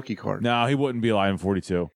find his rookie card. No, he wouldn't be alive in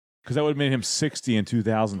 42 because that would have made him 60 in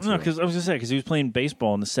 2002. No, because I was gonna say because he was playing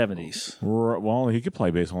baseball in the 70s. Well, he could play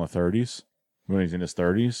baseball in the 30s when he's in his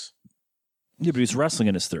 30s. Yeah, but he was wrestling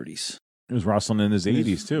in his 30s. He was wrestling in his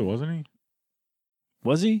 80s too, wasn't he?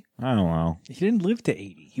 Was he? I don't know. He didn't live to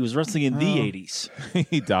 80. He was wrestling in the 80s.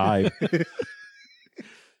 He died. I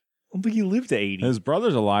don't think he lived to 80. His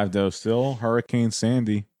brother's alive though, still. Hurricane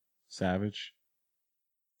Sandy Savage.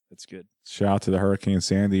 That's good. Shout out to the Hurricane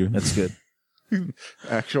Sandy. That's good.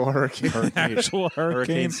 Actual hurricane. Actual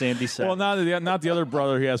Hurricane hurricane. Sandy Well, not the other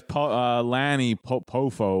brother. He has Lanny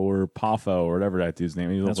Pofo or Pafo or whatever that dude's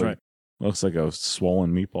name. He looks That's like, looks like a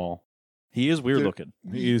swollen meatball. He is weird Dude. looking.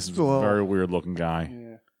 He's a Well, very weird looking guy. Yeah.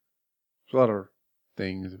 There's a lot of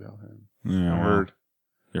things about him. Yeah, I heard.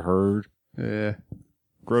 You heard? Yeah.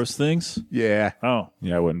 Gross things? Yeah. Oh.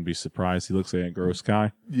 Yeah, I wouldn't be surprised. He looks like a gross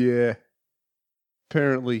guy. Yeah.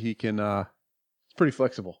 Apparently he can it's pretty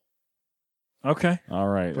flexible. Okay. All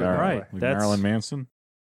right. All right. Like That's- Marilyn Manson.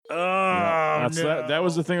 Oh, That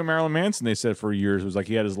was the thing with Marilyn Manson. They said for years it was like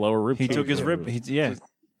he had his lower rib. He cage took his rib. removed.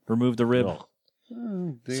 Removed the rib. Ugh.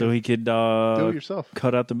 so he could do it yourself.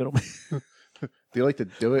 cut out the middle, Do you like to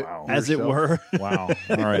do it Wow. as it yourself? were. Wow.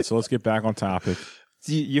 All right, so let's get back on topic.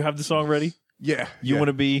 You have the song ready? Yeah. You want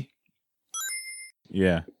to be,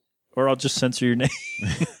 Yeah. or I'll just censor your name.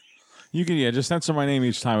 You can, just censor my name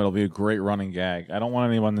each time. It'll be a great running gag. I don't want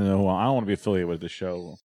anyone to know. I don't want to be affiliated with the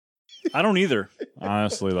show. I don't either.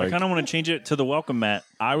 Honestly, I like kind of want to change it to the Welcome Mat.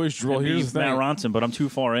 I was. Well, And be here's the Matt thing. Ronson, but I'm too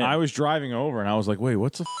far in. I was driving over and I was like, "Wait,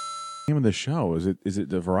 what's the name of the show? Is it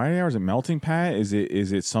the Variety Hour? Is it Melting Pat? Is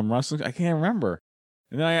it some wrestling? I can't remember."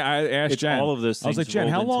 And then I asked It's Jen. all of those I was like, things "Jen,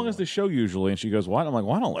 how rolled long into is one. the show usually?" And she goes, "What?" I'm like,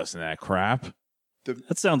 "Well, I don't listen to that crap."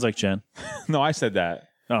 That sounds like Jen. No, I said that.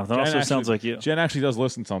 Oh, that Jen also actually- sounds like you. Jen actually does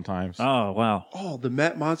listen sometimes. Oh, wow. Oh, the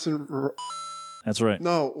Matt Monson. That's right.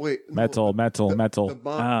 No, wait. metal. The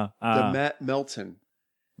Ah. Matt Melton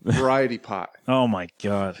variety pot. Oh, my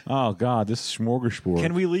God. Oh God, this is smorgasbord.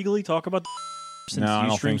 Can we legally talk about since No, I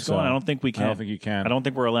don't Ustream's think so. going? I don't think we can. I don't think you can. I don't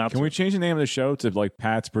think we're allowed Can to. we change the name of the show to like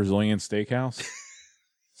Pat's Brazilian Steakhouse?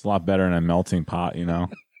 It's a lot better than a melting pot, you know.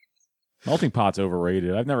 Melting pot's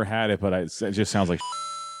overrated. I've never had it, but it just sounds like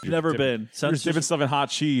Never been. You're Sounds just dipping stuff in hot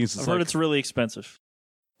cheese. I've heard it's really expensive.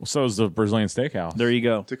 well, so is the Brazilian Steakhouse. There you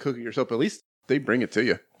go. To cook it yourself. But at least they bring it to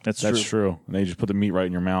you. That's That's true. true. And they just put the meat right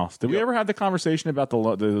in your mouth. Did we Yep. ever have the conversation about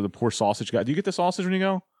the poor sausage guy? Do you get the sausage when you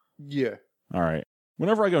go? Yeah. All right.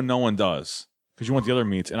 Whenever I go, no one does because you want the other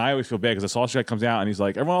meats, and I always feel bad because the sausage guy comes out and he's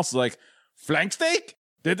like, everyone else is like, flank steak,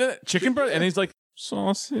 did that chicken breast, and he's like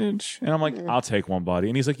sausage, and I'm like, I'll take one, buddy,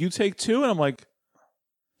 and he's like, you take two, and I'm like,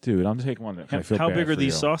 dude, I'm taking one. I feel How bad big are for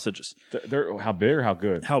these you. sausages? They're how big or how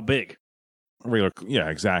good? How big? Regular, yeah,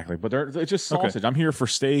 exactly. But they're just Okay. sausage. I'm here for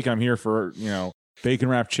steak. I'm here for bacon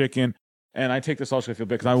wrapped chicken, and I take the sausage. I feel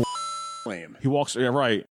bad because Lame. he walks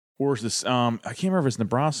right. Or is this? I can't remember if it's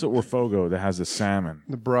Nebraska or Fogo that has the salmon.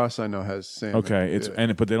 The Bras I know has salmon. Okay,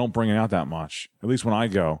 Yeah. but they don't bring it out that much. At least when I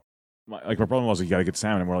go, my brother was like, "You got to get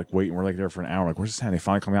salmon," and we're like waiting. We're like there for an hour. Like, where's the salmon? They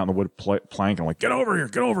finally come out in the wood plank. I'm like, "Get over here!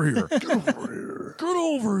 Get over here! Get over here! Get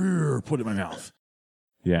over here!" Put it in my mouth.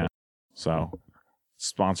 Yeah. So,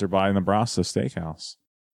 sponsored by Nebraska Steakhouse.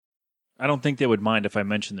 I don't think they would mind if I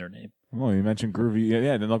mentioned their name. Well, you mentioned Groovy.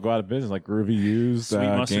 Yeah, then they'll go out of business like Groovy Used, Sweet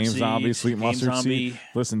Mustard Game Seed, Zombie, Sweet Game Mustard Zombie. Seed.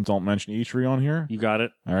 Listen, don't mention Eatery on here. You got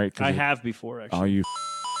it. All right. 'cause I have before, Oh, actually. you.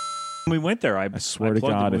 When we went there, I I swear to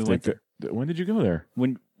plugged it God, when if we went they there. when did you go there?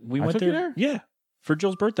 When we I went took you there? Yeah, for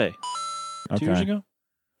Jill's birthday 2 years ago.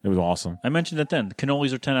 It was awesome. I mentioned it then. The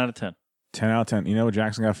cannolis are 10 out of 10. 10 out of 10. You know,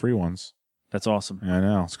 Jackson got free ones. That's awesome. Yeah, I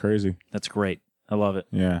know. It's crazy. That's great. I love it.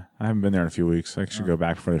 Yeah. I haven't been there in a few weeks. I should Oh. go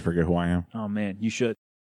back before they forget who I am. Oh, man. You should.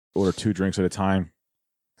 Order 2 drinks at a time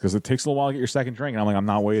because it takes a little while to get your second drink. And I'm like, I'm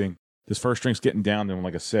not waiting. This first drink's getting down to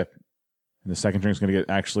like a sip. And the second drink's going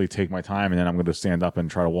to actually take my time. And then I'm going to stand up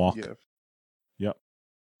and try to walk. Yeah.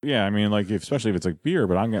 Yeah. I mean, like, especially if it's like beer,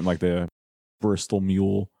 but I'm getting like the Bristol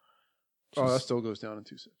Mule. Oh, that Just- still goes down in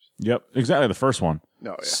 2 sips. Yep. Exactly. The first one.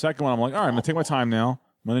 No, yeah. Second one, I'm like, all right, I'm going to take my time now.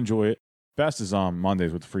 I'm going to enjoy it. Best is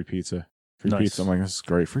Mondays with the free pizza. Free Nice. pizza. I'm like, this is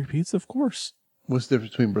great. Free pizza, of course. What's the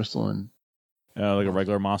difference between Bristol and... Like a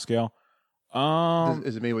regular Moscow.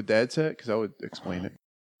 is it made with Dad's hat? Because I would explain it.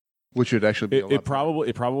 Which would actually be a lot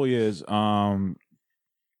It probably is. I've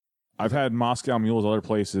had Moscow mules other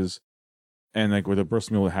places, and like with a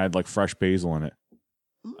Bristol mule, it had like fresh basil in it.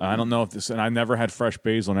 I don't know if this, and I've never had fresh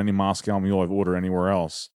basil in any Moscow mule I've ordered anywhere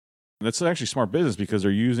else. That's actually smart business because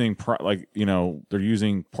they're using they're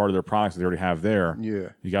using part of their products that they already have there. Yeah.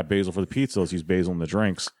 You got basil for the pizza. Let's use basil in the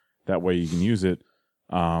drinks. That way you can use it,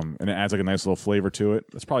 and it adds like a nice little flavor to it.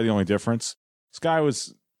 That's probably the only difference. This guy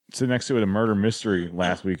was sitting next to it at a murder mystery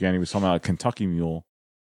last weekend. He was talking about a Kentucky mule.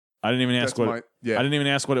 I didn't even ask I didn't even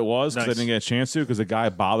ask what it was because Nice. I didn't get a chance to because the guy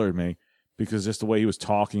bothered me because just the way he was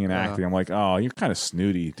talking and acting. I'm like, oh, you're kind of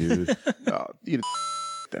snooty, dude. Eat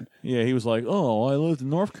it. Yeah, he was like, oh, I lived in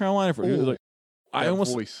North Carolina for. He was like, I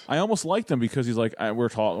Voice. almost liked him because he's like, we're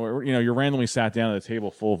talking. You're randomly sat down at a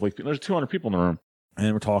table full of like, there's 200 people in the room, and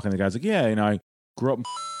then we're talking. The guy's like, yeah, I grew up.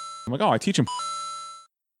 I'm like, oh, I teach him.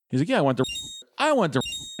 He's like, yeah, I went to,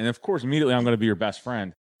 and of course, immediately I'm going to be your best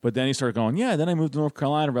friend. But then he started going, yeah. Then I moved to North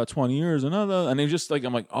Carolina about 20 years, and he's just like,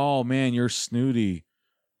 I'm like, oh man, you're snooty.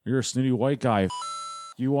 You're a snooty white guy.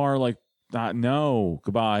 You are like, no,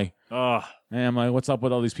 goodbye. Oh, And I'm like, what's up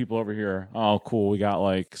with all these people over here? Oh, cool. We got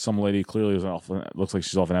like some lady clearly looks like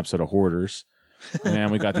she's off an episode of Hoarders. And then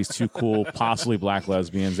we got these 2 cool, possibly black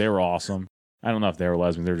lesbians. They were awesome. I don't know if they were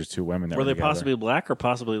lesbians. They were just 2 women. That were they together. possibly black or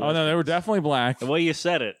possibly Oh, no, they were definitely black. The way you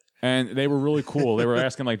said it. And they were really cool. They were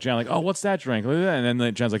asking like Jen, like, oh, what's that drink? Look at that. And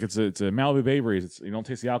then Jen's like, it's a Malibu Bay Breeze. You don't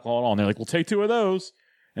taste the alcohol at all. And they're like, we'll take 2 of those.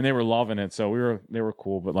 And they were loving it. So they were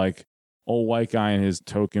cool. But like, old white guy and his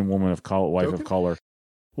token woman of color, wife Token? of color.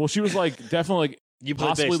 Well, she was like definitely like You play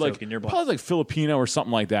possibly bass like token, you're black. probably like Filipino or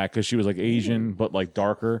something like that because she was like Asian but like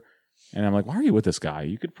darker. And I'm like, why are you with this guy?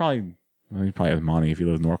 You could probably, well, you probably have money if you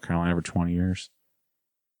live in North Carolina for 20 years.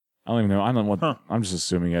 I don't even know. I don't know what. Huh. I'm just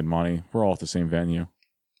assuming he had money. We're all at the same venue.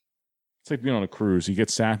 It's like being on a cruise. You get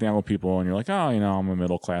sat down with people and you're like, oh, you know, I'm a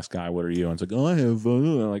middle class guy. What are you? And it's like, oh, I have.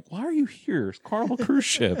 Like, why are you here? It's Carnival Cruise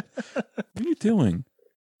Ship. What are you doing?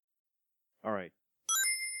 All right.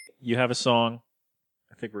 You have a song.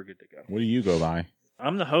 I think we're good to go. What do you go by?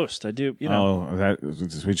 I'm the host. I do, you know. Oh, that did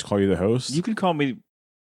we just call you the host? You can call me.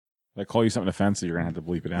 If I call you something offensive, you're gonna have to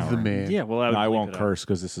bleep it out. The right? man. Yeah, well, No, I bleep won't it out. curse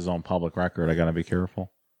because this is on public record. I gotta be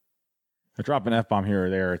careful. If I drop an F bomb here or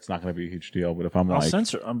there, it's not gonna be a huge deal. But if I'm I'll like,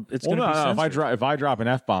 censor. It's well, going to be no, censored. if I drop an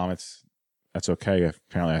F bomb, that's okay.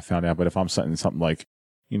 Apparently, I found out. But if I'm saying something like,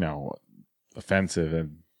 you know, offensive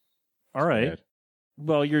and All right. bad.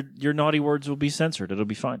 Well, your naughty words will be censored. It'll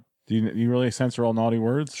be fine. Do you really censor all naughty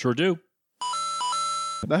words? Sure do.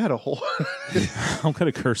 I had a whole I'm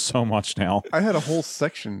gonna curse so much now. I had a whole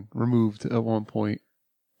section removed at one point.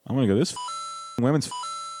 I'm gonna go. This women's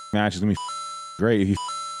match is gonna be great if you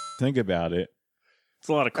think about it. It's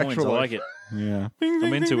a lot of coins. Extra I life. like it. Yeah,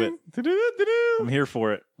 I'm into it. it. I'm here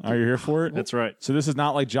for it. Are you here for it? That's right. So this is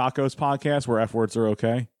not like Jocko's podcast where F words are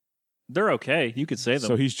okay. They're okay. You could say them.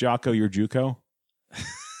 So he's Jocko, you're Juco.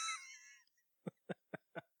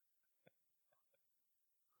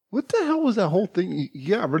 What the hell was that whole thing?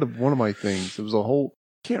 You got rid of one of my things. It was a whole.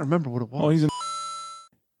 Can't remember what it was. Oh, he's in.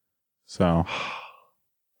 So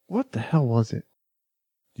What the hell was it?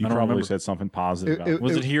 you I don't probably remember. said something positive about it.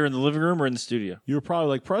 Was it here in the living room or in the studio? You were probably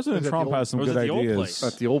like, President Was it Trump the old- has some was good it the old ideas. place?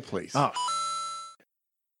 At the old place. Oh,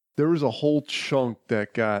 There was a whole chunk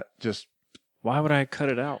that got just. why would I cut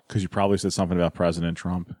it out? Because you probably said something about President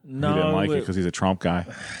Trump. No, You didn't like it it- because he's a Trump guy.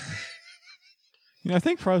 I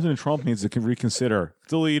think President Trump needs to reconsider.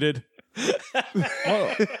 Deleted.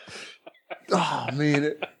 Oh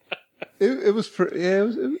man, it was. Yeah, it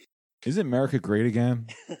was. Isn't America great again?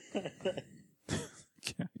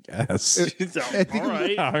 I guess. I think it All was-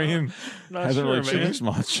 right. I mean, Not hasn't sure, really man. changed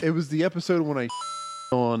much. It was the episode when I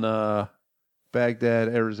on Baghdad,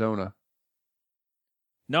 Arizona.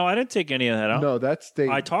 No, I didn't take any of that out. No, that stayed.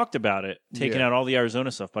 I talked about it, taking Yeah. out all the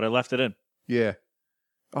Arizona stuff, but I left it in. Yeah.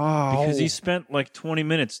 Oh, Because he spent like 20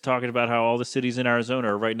 minutes talking about how all the cities in Arizona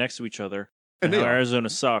are right next to each other and And how they are. Arizona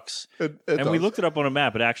sucks. And we looked it up on a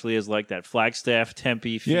map. It actually is like that. Flagstaff,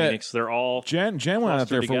 Tempe, Phoenix, they're all... Jen went out there clustered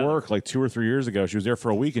for together. work like 2 or 3 years ago. She was there for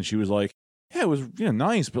a week and she was like, yeah, it was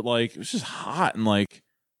nice, but like it was just hot and like,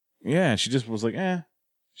 yeah, she just was like,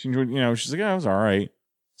 She enjoyed, she's like, it was all right.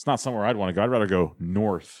 It's not somewhere I'd want to go. I'd rather go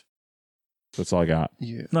north. That's all I got.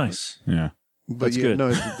 Yeah. Nice. Yeah. But That's yeah, good.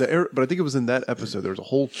 no, but I think it was in that episode. There was a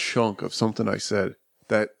whole chunk of something I said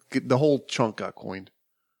that the whole chunk got coined.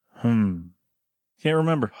 Can't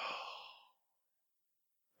remember.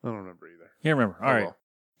 I don't remember either. Can't remember. All Oh, right. well.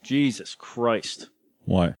 Jesus Christ.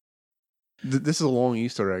 What? This is a long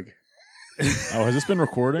Easter egg. Oh, has this been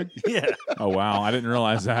recorded? Yeah. Oh, wow. I didn't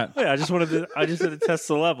realize that. Yeah, I just had to test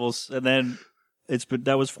the levels, and then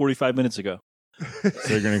that was 45 minutes ago. So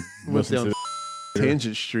you're going to Went listen down to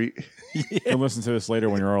Tangent Street. and listen to this later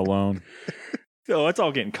when you're all alone. Oh, it's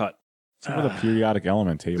all getting cut. Some of the periodic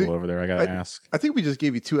element table over there, I got to ask. I think we just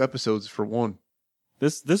gave you 2 episodes for one.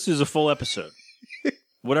 This is a full episode.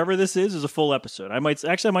 Whatever this is a full episode. I might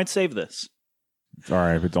save this. All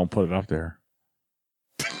right, but don't put it up there.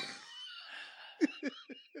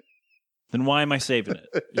 Then why am I saving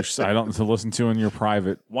it? You're silent to listen to in your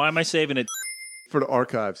private. Why am I saving it? For the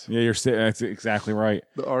archives. Yeah, that's exactly right.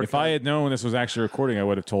 The archives. If I had known this was actually recording, I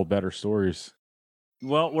would have told better stories.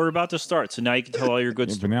 Well, we're about to start, so now you can tell all your good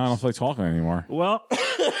Yeah, stories. but now I don't feel like talking anymore. Well,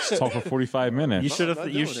 Just talk for 45 minutes. you should I'm not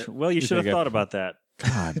have. doing it. You You should have think I- thought about that.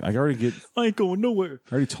 God, I already I ain't going nowhere.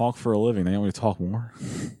 talk for a living. They want me to talk more.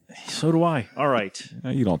 So do I. All right,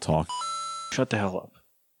 You don't talk. shut the hell up.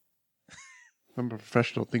 I'm a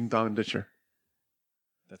professional ding dong ditcher.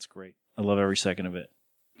 That's great. I love every second of it.